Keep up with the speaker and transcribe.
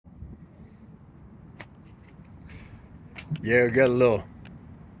Yeah, got a little.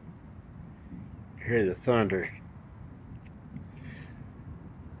 Hear the thunder.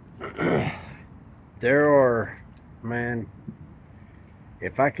 There are, man,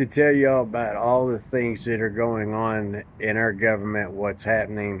 if I could tell y'all about all the things that are going on in our government, what's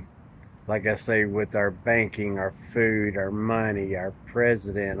happening, like I say, with our banking, our food, our money, our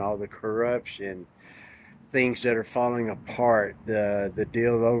president, all the corruption, things that are falling apart, the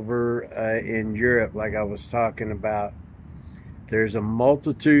deal over in Europe, like I was talking about. There's a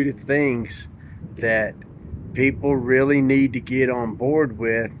multitude of things that people really need to get on board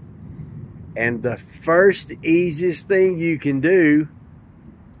with. And the first easiest thing you can do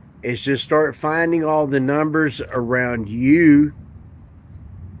is just start finding all the numbers around you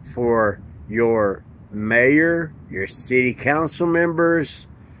for your mayor, your city council members,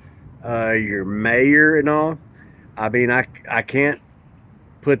 your mayor and all. I mean, I can't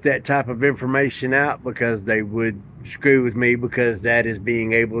put that type of information out because they would screw with me, because that is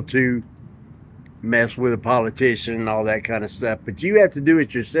being able to mess with a politician and all that kind of stuff. But you have to do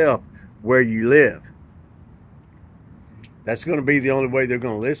it yourself where you live. That's going to be the only way they're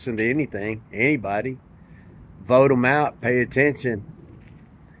going to listen to anything, anybody. Vote them out, pay attention.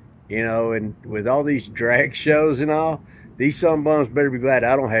 You know, and with all these drag shows and all, these sumbums better be glad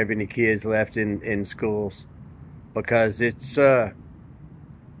I don't have any kids left in schools, because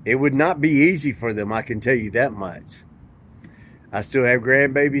it would not be easy for them, I can tell you that much. I still have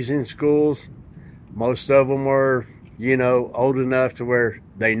grandbabies in schools. Most of them are, you know, old enough to where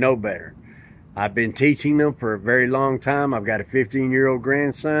they know better. I've been teaching them for a very long time. I've got a 15-year-old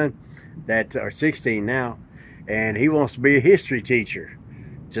grandson that, or 16 now, and he wants to be a history teacher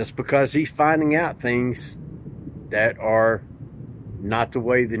just because he's finding out things that are not the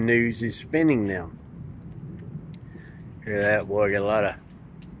way the news is spinning them. Hear that? Boy, I got a lot of...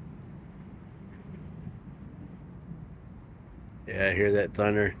 Yeah, I hear that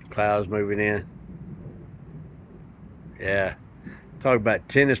thunder, clouds moving in. Yeah. Talk about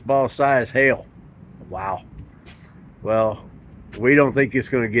tennis ball size hail. Wow. Well, we don't think it's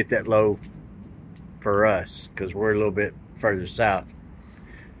going to get that low for us because we're a little bit further south.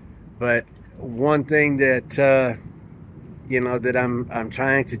 But one thing that you know, that I'm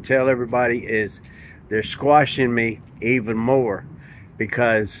trying to tell everybody is they're squashing me even more,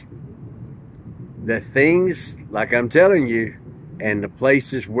 because the things, like I'm telling you, and the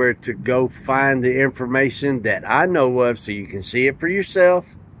places where to go find the information that I know of so you can see it for yourself,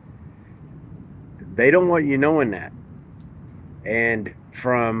 they don't want you knowing that. And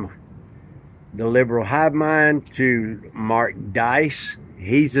from the liberal hive mind to Mark Dice,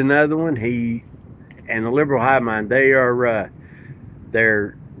 he's another one. He and the liberal hive mind, they're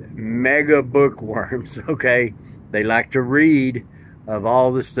mega bookworms, okay? They like to read of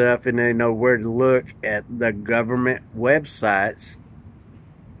all the stuff, and they know where to look at the government websites,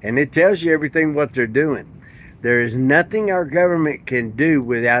 and it tells you everything what they're doing. There is nothing our government can do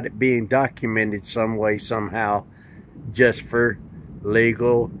without it being documented some way, somehow, just for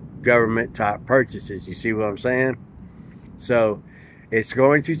legal government type purchases. You see what I'm saying? So it's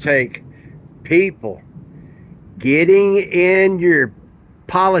going to take people getting in your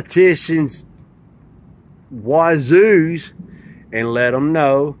politicians' wazoos and let them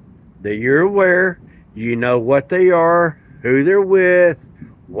know that you're aware, you know what they are, who they're with,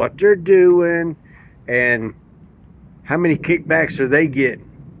 what they're doing, and how many kickbacks are they getting.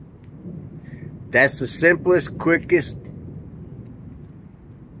 That's the simplest, quickest,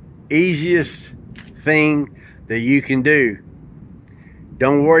 easiest thing that you can do.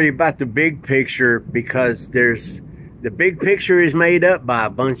 Don't worry about the big picture, because the big picture is made up by a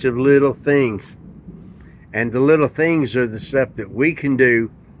bunch of little things. And the little things are the stuff that we can do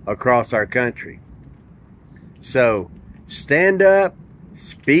across our country. So stand up,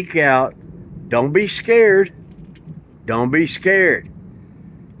 speak out, don't be scared. Don't be scared.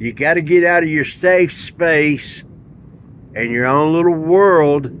 You got to get out of your safe space and your own little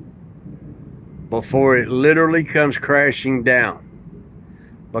world before it literally comes crashing down.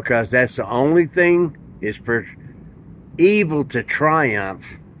 Because that's the only thing, is for evil to triumph,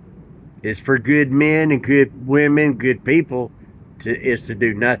 is for good men and good women, good people, is to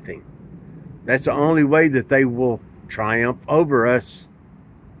do nothing. That's the only way that they will triumph over us,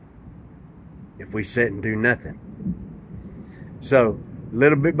 if we sit and do nothing. So,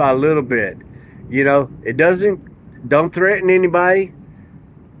 little bit by little bit, you know, don't threaten anybody.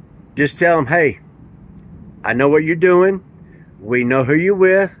 Just tell them, hey, I know what you're doing. We know who you're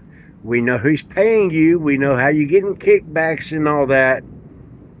with. We know who's paying you. We know how you're getting kickbacks and all that.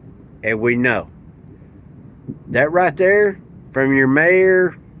 And we know. That right there, from your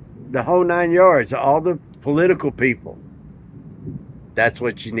mayor, the whole 9 yards, all the political people, That's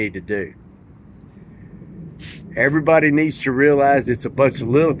what you need to do. Everybody needs to realize it's a bunch of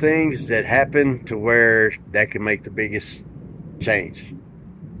little things that happen to where that can make the biggest change.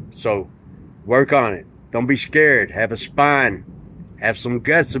 So work on it. Don't be scared. Have a spine. Have some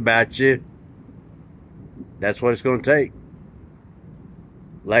guts about you. That's what it's going to take.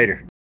 Later.